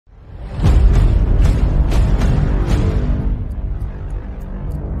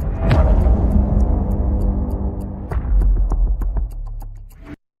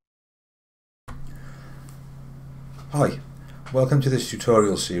Welcome to this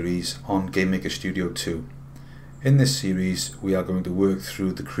tutorial series on Gamemaker Studio 2. In this series we are going to work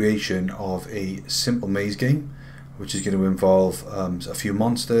through the creation of a simple maze game, which is going to involve a few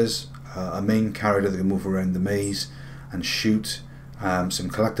monsters, a main character that can move around the maze and shoot, some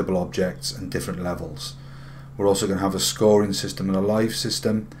collectible objects and different levels. We're also going to have a scoring system and a live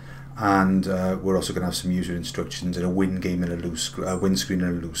system, and we're also going to have some user instructions and a win game and a win screen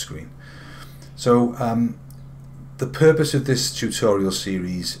and a lose screen. So the purpose of this tutorial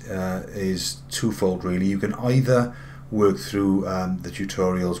series is twofold really. You can either work through the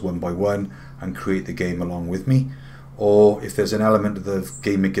tutorials one by one and create the game along with me, or if there's an element of the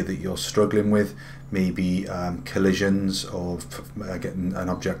Gamemaker that you're struggling with, maybe collisions or getting an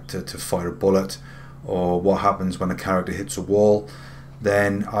object to fire a bullet, or what happens when a character hits a wall,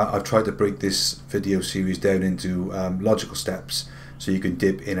 then I've tried to break this video series down into logical steps so you can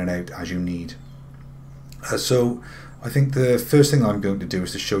dip in and out as you need. So I think the first thing I'm going to do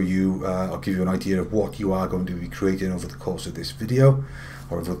is to show you, I'll give you an idea of what you are going to be creating over the course of this video,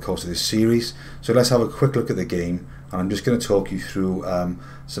 or over the course of this series. So let's have a quick look at the game, and I'm just going to talk you through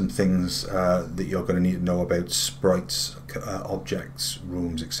some things that you're going to need to know about sprites, objects,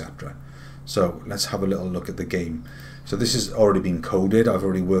 rooms, etc. So let's have a little look at the game. So this has already been coded, I've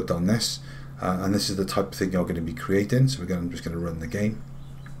already worked on this, and this is the type of thing you're going to be creating. So I'm just going to run the game.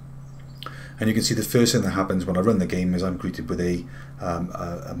 And you can see the first thing that happens when I run the game is I'm greeted with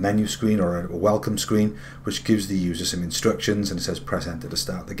a menu screen or a welcome screen, which gives the user some instructions, and it says press enter to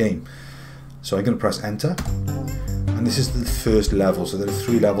start the game. So I'm going to press enter, and this is the first level. So there are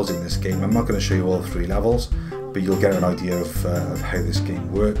 3 levels in this game. I'm not going to show you all 3 levels, but you'll get an idea of how this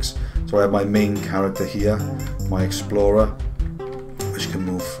game works. So I have my main character here, my explorer, which can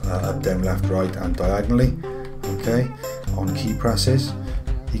move up, down, left, right and diagonally, okay, on key presses.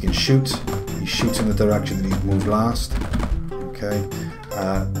 He can shoot. He shoots in the direction that he's moved last. Okay,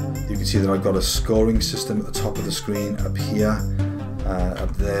 you can see that I've got a scoring system at the top of the screen up here,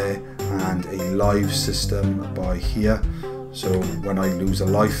 up there, and a live system by here. So when I lose a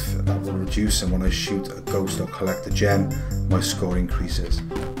life, that will reduce, and when I shoot a ghost or collect a gem, my score increases.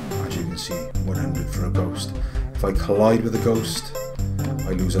 As you can see, 100 for a ghost. If I collide with a ghost,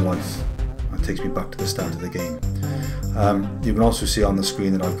 I lose a life. That takes me back to the start of the game. You can also see on the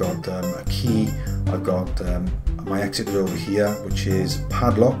screen that I've got a key. I've got my exit is over here, which is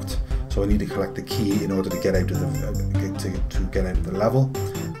padlocked, so I need to collect the key in order to get out of the get out of the level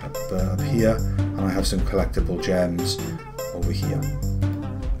up here, and I have some collectible gems over here.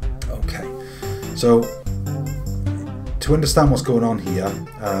 Okay, so to understand what's going on here,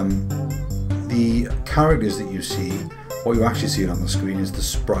 the characters that you see, what you actually see on the screen is the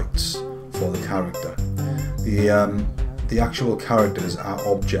sprites for the character. The actual characters are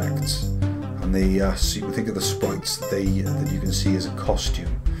objects, and so you can think of the sprites that you can see as a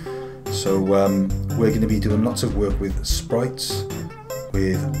costume. So we're going to be doing lots of work with sprites,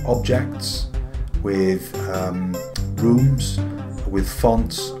 with objects, with rooms, with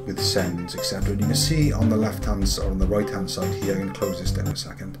fonts, with sounds, etc. And you can see on the left hand side, or on the right hand side here, I'm going to close this down a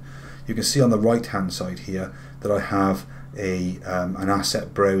second. You can see on the right hand side here that I have an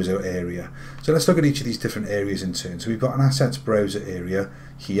asset browser area. So let's look at each of these different areas in turn. So we've got an assets browser area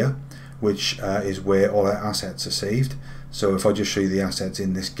here, which is where all our assets are saved. So if I just show you the assets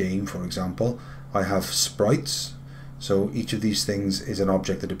in this game, for example, I have sprites. So each of these things is an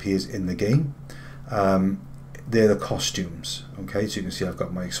object that appears in the game. They're the costumes. Okay, so you can see I've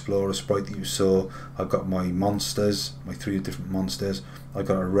got my explorer sprite that you saw. I've got my monsters, my 3 different monsters. I've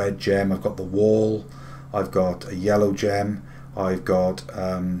got a red gem. I've got the wall. I've got a yellow gem. I've got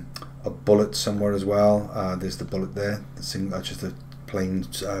a bullet somewhere as well. There's the bullet there. That's just a plain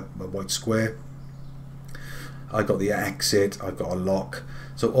white square. I've got the exit. I've got a lock.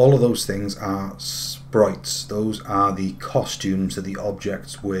 So all of those things are sprites. Those are the costumes that the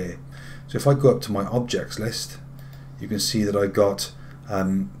objects wear. So if I go up to my objects list, you can see that I've got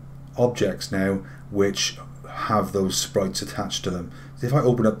objects now which have those sprites attached to them. So if I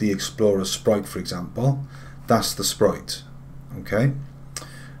open up the Explorer sprite, for example, that's the sprite. Okay,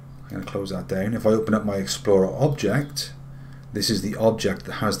 I'm going to close that down. If I open up my Explorer object, this is the object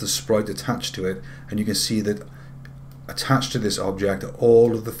that has the sprite attached to it, and you can see that attached to this object are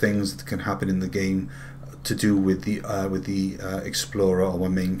all of the things that can happen in the game to do with the Explorer, or my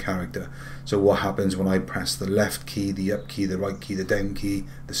main character. So what happens when I press the left key, the up key, the right key, the down key,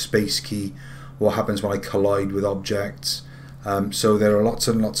 the space key? What happens when I collide with objects? So there are lots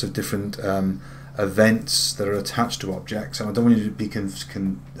and lots of different events that are attached to objects, and I don't want you to be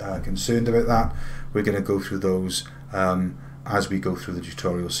concerned about that. We're going to go through those as we go through the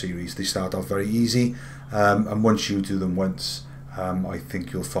tutorial series. They start off very easy, and once you do them once, I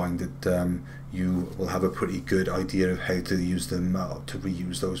think you'll find that you will have a pretty good idea of how to use them to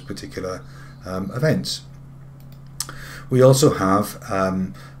reuse those particular events. We also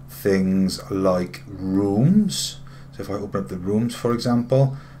have things like rooms. So if I open up the rooms, for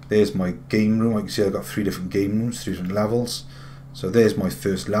example, there's my game room. I can see I've got 3 different game rooms, 3 different levels. So there's my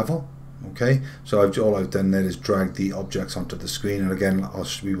first level. Okay, so all I've done there is drag the objects onto the screen, and again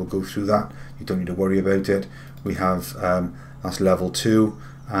we will go through that. You don't need to worry about it. We have that's level 2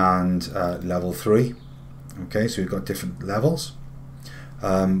 and level 3. Okay, so we've got different levels.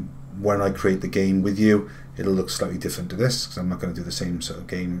 When I create the game with you, it'll look slightly different to this, because I'm not going to do the same sort of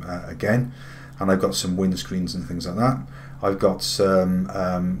game again. And I've got some windscreens and things like that. I've got some,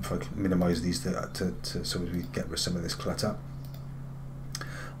 if I minimize these so we get rid of some of this clutter.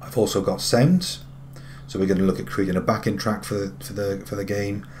 I've also got sounds, so we're going to look at creating a backing track for the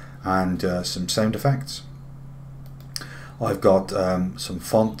game, and some sound effects. I've got some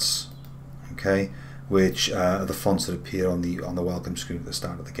fonts, okay, which are the fonts that appear on the welcome screen at the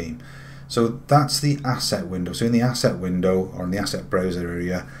start of the game. So that's the asset window. So in the asset window, or in the asset browser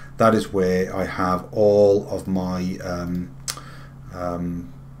area, that is where I have all of my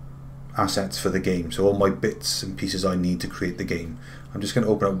assets for the game. So all my bits and pieces I need to create the game. I'm just going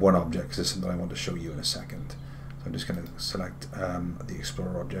to open up one object because it's something I want to show you in a second. So I'm just going to select the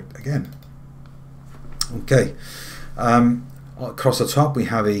Explorer object again. Okay. Across the top we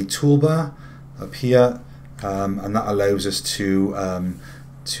have a toolbar up here, and that allows us to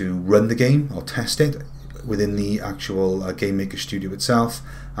run the game or test it within the actual Gamemaker studio itself,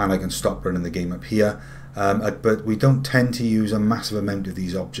 and I can stop running the game up here. But we don't tend to use a massive amount of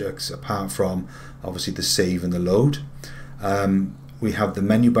these objects, apart from obviously the save and the load. We have the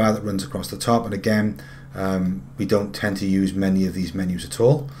menu bar that runs across the top, and again we don't tend to use many of these menus at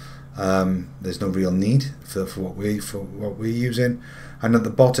all. There's no real need for what we're using. And at the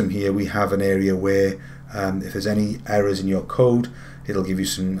bottom here we have an area where if there's any errors in your code, it'll give you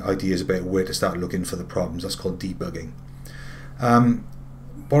some ideas about where to start looking for the problems. That's called debugging.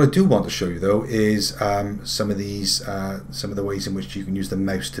 What I do want to show you though is some of the ways in which you can use the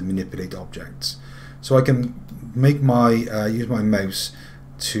mouse to manipulate objects. So I can make my use my mouse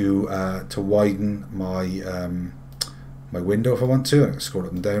to widen my my window if I want to. I can scroll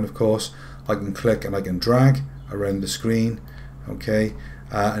up and down, of course. I can click and I can drag around the screen. Okay,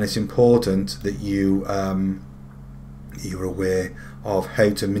 and it's important that you're aware of how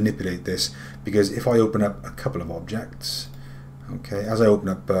to manipulate this, because if I open up a couple of objects, okay, as I open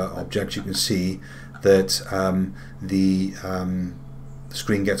up objects, you can see that the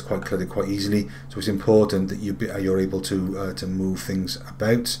screen gets quite cluttered quite easily. So it's important that you're able to move things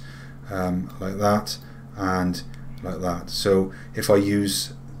about like that and like that. So if I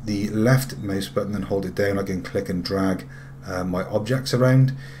use the left mouse button and hold it down, I can click and drag my objects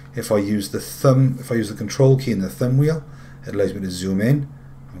around. If I use the control key and the thumb wheel, it allows me to zoom in.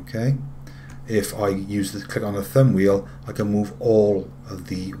 Okay. If I click on the thumb wheel, I can move all of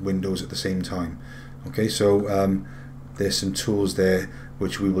the windows at the same time. Okay, so there's some tools there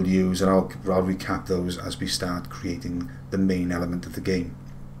which we will use, and I'll recap those as we start creating the main element of the game.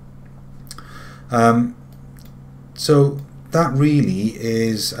 So that really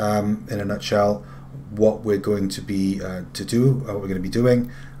is, in a nutshell, what we're going to be what we're going to be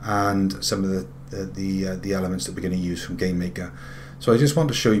doing, and some of the elements that we're going to use from Gamemaker. So I just want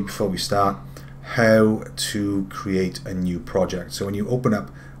to show you before we start how to create a new project. So when you open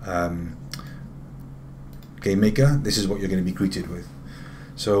up Gamemaker, this is what you're going to be greeted with.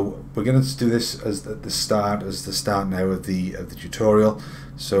 So we're going to do this as the start now of the tutorial.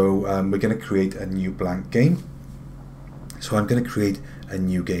 So we're going to create a new blank game. So I'm going to create a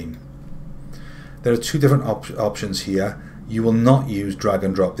new game. There are two different options here. You will not use drag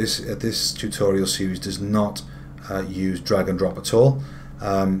and drop. This tutorial series does not use drag and drop at all.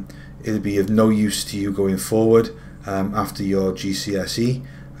 It'll be of no use to you going forward after your GCSE.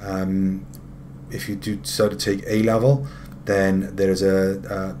 If you do decide to take A level, then there's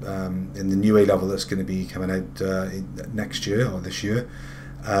in the new A level that's going to be coming out next year or this year.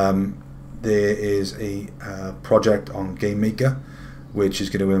 There is a project on Gamemaker which is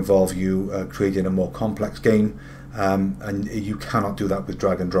going to involve you creating a more complex game, and you cannot do that with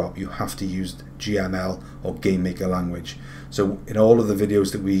drag and drop. You have to use GML or Gamemaker language. So in all of the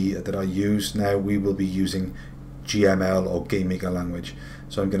videos that I use now, we will be using GML or Gamemaker language.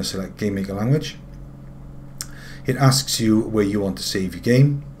 So I'm going to select Gamemaker language. It asks you where you want to save your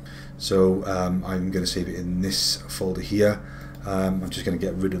game. So I'm going to save it in this folder here. I'm just going to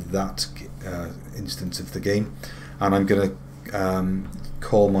get rid of that instance of the game, and I'm going to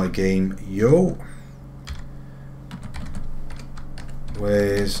call my game Yo.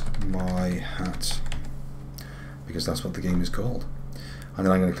 Where's my hat? Because that's what the game is called. And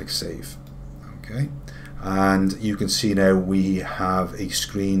then I'm going to click save. Okay, and you can see now we have a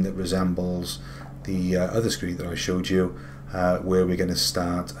screen that resembles the other screen that I showed you, where we're going to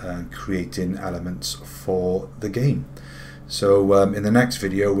start creating elements for the game. So in the next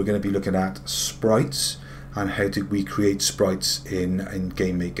video we're going to be looking at sprites and how we create sprites in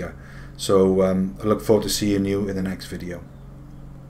Gamemaker. So I look forward to seeing you in the next video.